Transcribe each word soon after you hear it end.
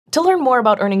To learn more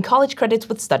about earning college credits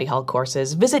with study hall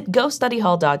courses, visit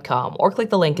gostudyhall.com or click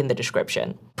the link in the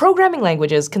description. Programming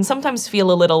languages can sometimes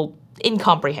feel a little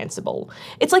incomprehensible.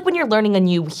 It's like when you're learning a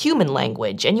new human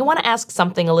language and you want to ask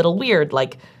something a little weird,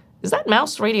 like, is that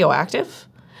mouse radioactive?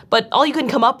 But all you can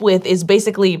come up with is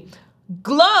basically,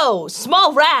 glow,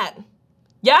 small rat.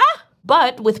 Yeah?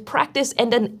 But with practice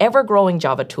and an ever-growing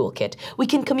Java toolkit, we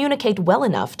can communicate well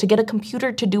enough to get a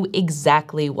computer to do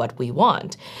exactly what we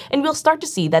want. And we'll start to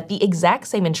see that the exact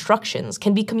same instructions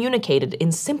can be communicated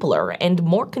in simpler and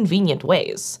more convenient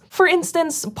ways. For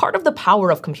instance, part of the power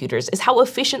of computers is how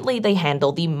efficiently they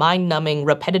handle the mind-numbing,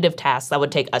 repetitive tasks that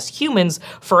would take us humans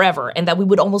forever and that we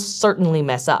would almost certainly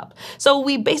mess up. So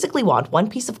we basically want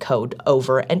one piece of code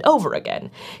over and over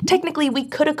again. Technically, we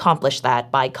could accomplish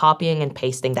that by copying and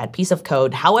pasting that piece of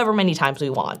code however many times we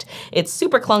want. It's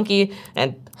super clunky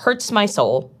and hurts my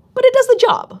soul, but it does the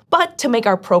job. But to make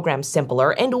our program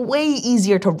simpler and way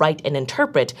easier to write and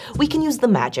interpret, we can use the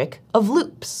magic of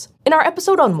loops. In our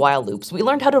episode on while loops, we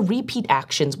learned how to repeat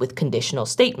actions with conditional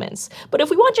statements. But if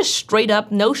we want just straight up,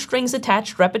 no strings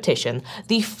attached repetition,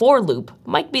 the for loop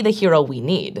might be the hero we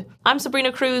need. I'm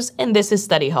Sabrina Cruz, and this is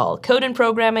Study Hall, Code and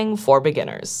Programming for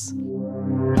Beginners.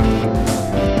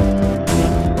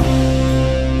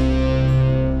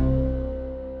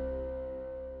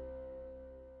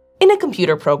 In a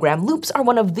computer program, loops are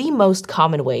one of the most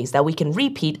common ways that we can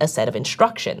repeat a set of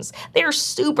instructions. They're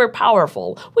super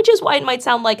powerful, which is why it might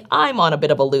sound like I'm on a bit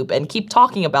of a loop and keep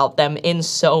talking about them in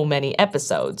so many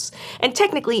episodes. And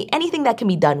technically, anything that can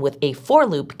be done with a for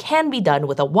loop can be done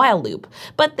with a while loop,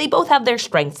 but they both have their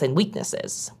strengths and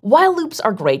weaknesses. While loops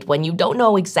are great when you don't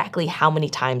know exactly how many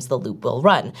times the loop will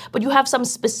run, but you have some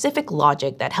specific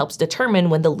logic that helps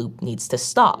determine when the loop needs to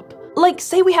stop. Like,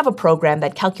 say we have a program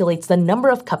that calculates the number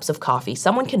of cups of coffee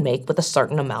someone can make with a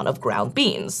certain amount of ground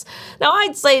beans. Now,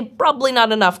 I'd say probably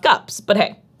not enough cups, but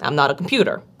hey, I'm not a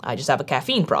computer. I just have a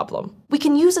caffeine problem. We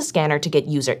can use a scanner to get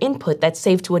user input that's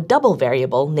saved to a double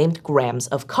variable named grams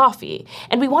of coffee,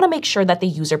 and we want to make sure that the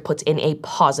user puts in a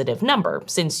positive number,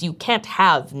 since you can't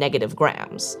have negative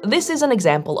grams. This is an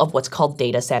example of what's called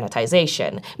data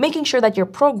sanitization, making sure that your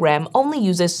program only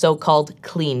uses so-called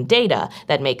clean data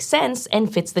that makes sense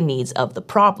and fits the needs of the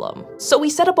problem. So we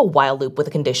set up a while loop with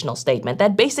a conditional statement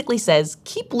that basically says,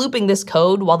 keep looping this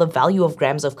code while the value of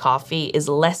grams of coffee is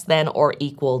less than or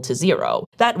equal to 0.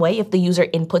 That way, if the user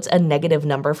inputs a negative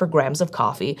number for grams of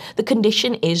coffee, the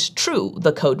condition is true,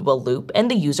 the code will loop, and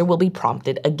the user will be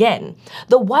prompted again.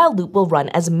 The while loop will run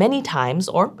as many times,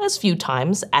 or as few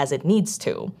times, as it needs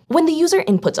to. When the user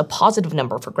inputs a positive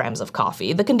number for grams of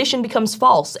coffee, the condition becomes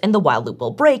false, and the while loop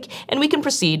will break, and we can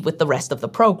proceed with the rest of the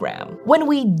program. When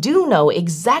we do know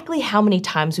exactly how many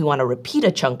times we want to repeat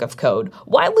a chunk of code,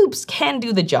 while loops can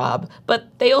do the job,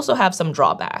 but they also have some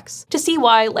drawbacks. To see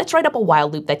why, let's write up a while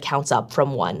loop that counts up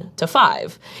from 1 to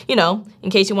 5. You know, in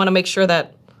case you want to make sure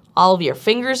that all of your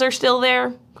fingers are still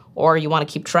there, or you want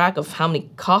to keep track of how many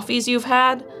coffees you've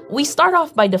had. We start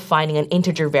off by defining an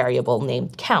integer variable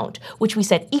named count, which we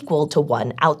set equal to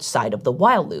 1 outside of the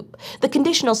while loop. The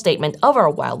conditional statement of our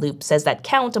while loop says that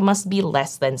count must be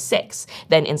less than 6.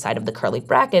 Then inside of the curly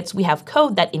brackets, we have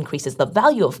code that increases the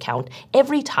value of count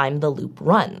every time the loop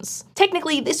runs.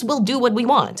 Technically, this will do what we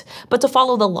want, but to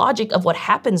follow the logic of what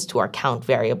happens to our count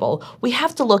variable, we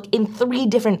have to look in 3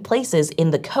 different places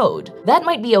in the code. That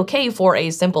might be okay for a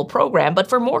simple program, but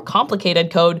for more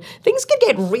complicated code, things can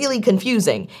get really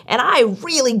confusing. And I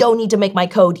really don't need to make my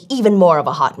code even more of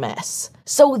a hot mess.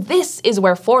 So this is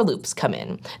where for loops come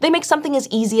in. They make something as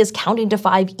easy as counting to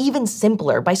 5 even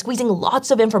simpler by squeezing lots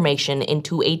of information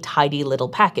into a tidy little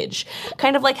package.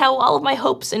 Kind of like how all of my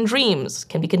hopes and dreams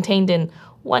can be contained in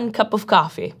 1 cup of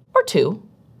coffee. Or 2.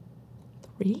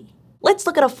 3. Let's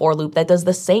look at a for loop that does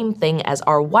the same thing as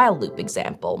our while loop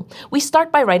example. We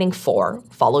start by writing for,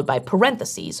 followed by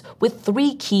parentheses, with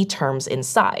 3 key terms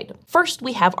inside. First,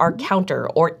 we have our counter,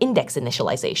 or index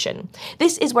initialization.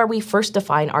 This is where we first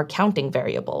define our counting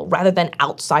variable, rather than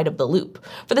outside of the loop.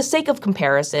 For the sake of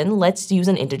comparison, let's use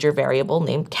an integer variable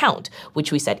named count,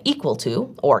 which we set equal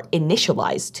to, or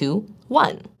initialize to,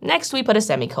 1. Next, we put a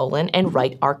semicolon and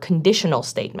write our conditional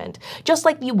statement. Just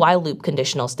like the while loop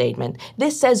conditional statement,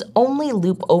 this says only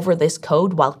loop over this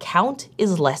code while count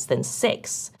is less than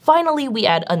 6. Finally, we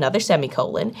add another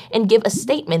semicolon and give a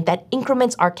statement that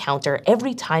increments our counter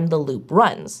every time the loop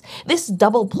runs. This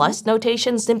double plus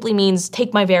notation simply means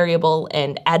take my variable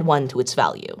and add 1 to its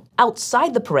value.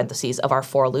 Outside the parentheses of our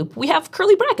for loop, we have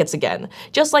curly brackets again.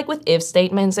 Just like with if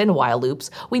statements and while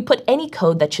loops, we put any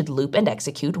code that should loop and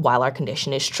execute while our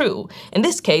condition is true. In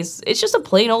this case, it's just a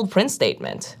plain old print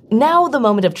statement. Now the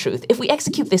moment of truth. If we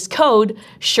execute this code,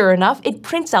 sure enough, it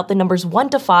prints out the numbers 1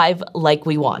 to 5 like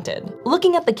we wanted.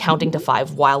 Looking at the counting to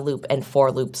 5 while loop and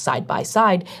for loop side by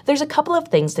side, there's a couple of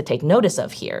things to take notice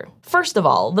of here. First of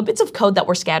all, the bits of code that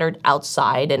were scattered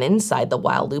outside and inside the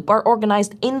while loop are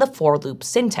organized in the for loop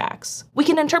syntax. We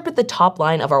can interpret the top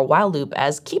line of our while loop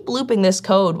as keep looping this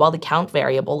code while the count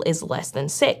variable is less than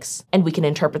 6. And we can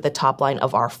interpret the top line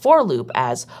of our for loop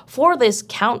as for this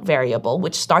count variable,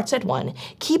 which starts at 1,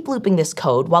 keep looping this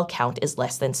code while count is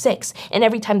less than 6. And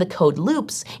every time the code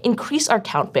loops, increase our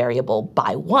count variable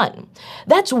by 1.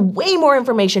 That's way more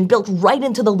information built right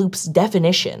into the loop's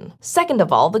definition. Second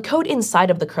of all, the code inside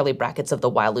of the curly brackets of the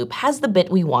while loop has the bit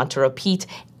we want to repeat,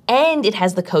 and it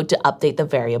has the code to update the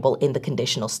variable in the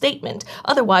conditional statement.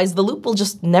 Otherwise, the loop will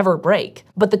just never break.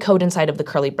 But the code inside of the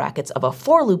curly brackets of a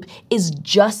for loop is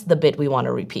just the bit we want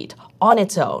to repeat on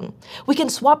its own. We can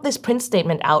swap this print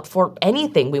statement out for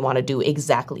anything we want to do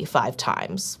exactly 5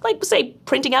 times, like say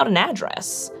printing out an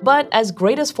address. But as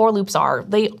great as for loops are,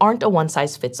 they aren't a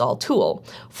one-size-fits-all tool.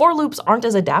 For loops aren't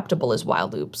as adaptable as while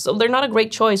loops, so they're not a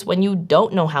great choice when you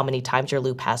don't know how many times your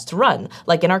loop has to run,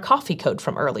 like in our coffee code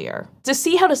from earlier. To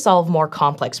see how to solve more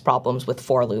complex problems with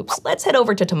for loops, let's head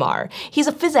over to Tamar. He's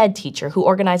a phys ed teacher who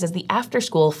organizes the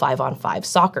after-school 5-on-5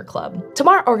 soccer club.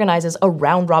 Tamar organizes a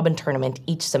round-robin tournament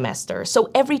each semester,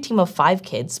 so every team of 5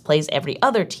 kids plays every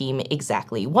other team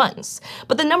exactly once.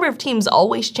 But the number of teams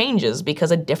always changes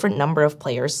because a different number of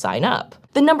players sign up.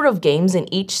 The number of games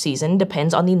in each season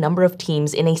depends on the number of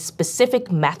teams in a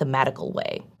specific mathematical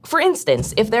way. For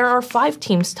instance, if there are 5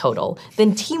 teams total,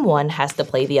 then Team 1 has to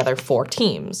play the other 4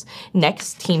 teams.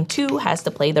 Next, Team 2 has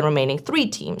to play the remaining 3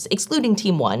 teams, excluding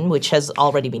Team 1, which has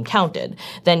already been counted.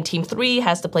 Then Team 3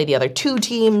 has to play the other 2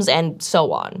 teams, and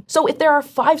so on. So if there are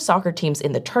 5 soccer teams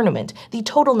in the tournament, the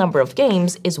total number of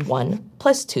games is 1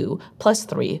 plus 2 plus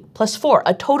 3 plus 4,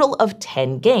 a total of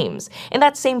 10 games. And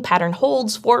that same pattern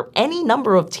holds for any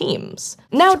number of teams.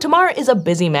 Now, Tamar is a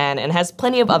busy man and has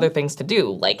plenty of other things to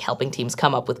do, like helping teams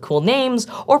come up with cool names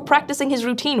or practicing his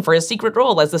routine for his secret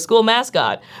role as the school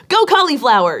mascot. Go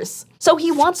cauliflowers! So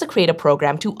he wants to create a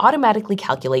program to automatically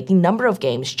calculate the number of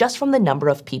games just from the number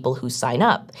of people who sign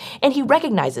up. And he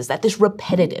recognizes that this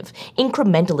repetitive,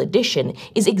 incremental addition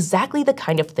is exactly the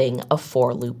kind of thing a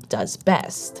for loop does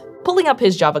best. Pulling up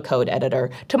his Java code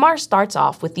editor, Tamar starts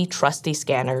off with the trusty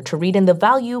scanner to read in the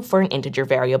value for an integer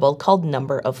variable called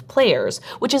number of players,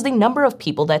 which is the number of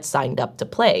people that signed up to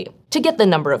play. To get the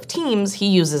number of teams, he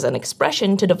uses an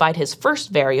expression to divide his first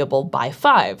variable by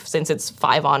 5, since it's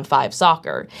 5-on-5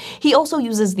 soccer. He also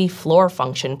uses the floor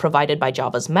function provided by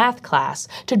Java's math class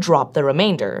to drop the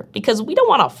remainder, because we don't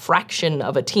want a fraction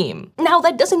of a team. Now,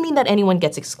 that doesn't mean that anyone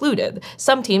gets excluded.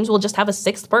 Some teams will just have a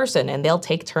 6th person and they'll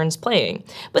take turns playing.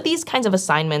 But these kinds of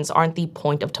assignments aren't the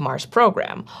point of Tamar's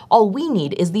program. All we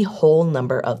need is the whole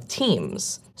number of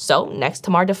teams. So next,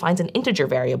 Tamar defines an integer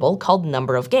variable called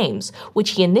number of games,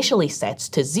 which he initially sets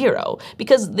to 0,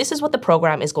 because this is what the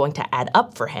program is going to add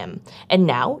up for him. And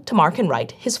now, Tamar can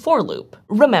write his for loop.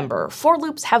 Remember, for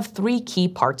loops have 3 key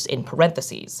parts in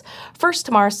parentheses. First,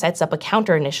 Tamar sets up a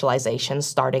counter initialization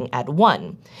starting at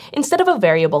 1. Instead of a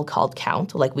variable called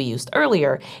count, like we used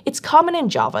earlier, it's common in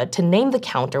Java to name the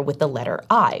counter with the letter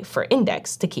I for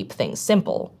index to keep things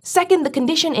simple. Second, the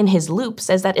condition in his loop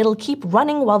says that it'll keep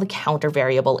running while the counter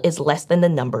variable is less than the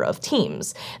number of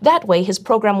teams. That way, his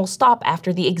program will stop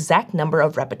after the exact number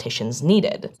of repetitions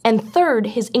needed. And third,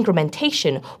 his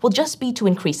incrementation will just be to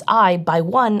increase I by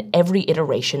 1 every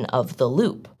iteration of the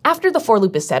loop. After the for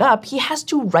loop is set up, he has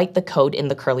to write the code in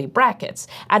the curly brackets,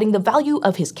 adding the value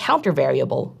of his counter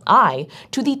variable, I,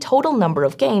 to the total number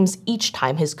of games each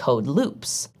time his code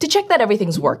loops. To check that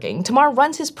everything's working, Tamar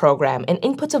runs his program and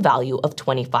inputs a value of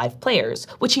 25 players,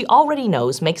 which he already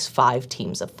knows makes 5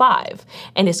 teams of 5.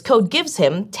 And his code gives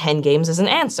him 10 games as an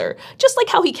answer, just like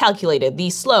how he calculated the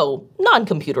slow,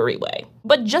 non-computery way.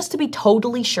 But just to be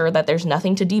totally sure that there's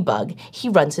nothing to debug, he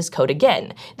runs his code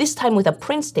again, this time with a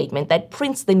print statement that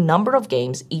prints the number of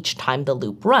games each time the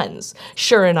loop runs.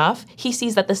 Sure enough, he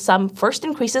sees that the sum first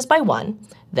increases by 1,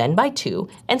 then by 2,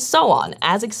 and so on,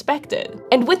 as expected.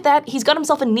 And with that, he's got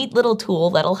himself a neat little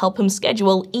tool that'll help him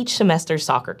schedule each semester's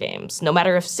soccer games, no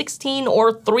matter if 16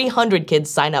 or 300 kids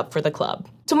sign up for the club.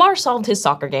 Tamar solved his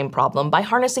soccer game problem by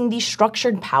harnessing the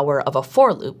structured power of a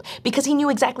for loop because he knew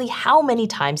exactly how many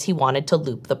times he wanted to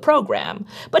loop the program.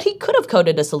 But he could have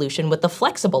coded a solution with the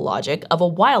flexible logic of a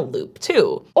while loop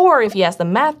too. Or if he asked the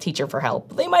math teacher for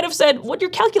help, they might have said, what you're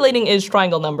calculating is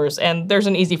triangle numbers and there's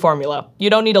an easy formula. You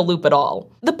don't need a loop at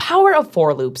all. The power of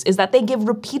for loops is that they give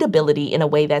repeatability in a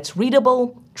way that's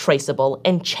readable, traceable,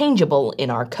 and changeable in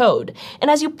our code.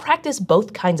 And as you practice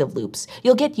both kinds of loops,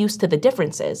 you'll get used to the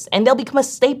differences, and they'll become a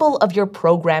staple of your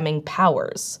programming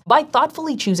powers. By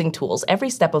thoughtfully choosing tools every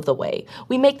step of the way,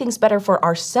 we make things better for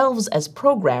ourselves as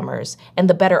programmers, and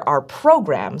the better our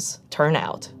programs turn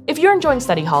out. If you're enjoying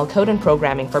Study Hall Code and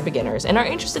Programming for Beginners and are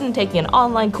interested in taking an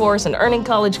online course and earning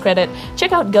college credit,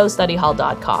 check out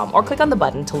gostudyhall.com or click on the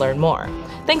button to learn more.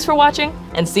 Thanks for watching,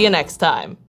 and see you next time!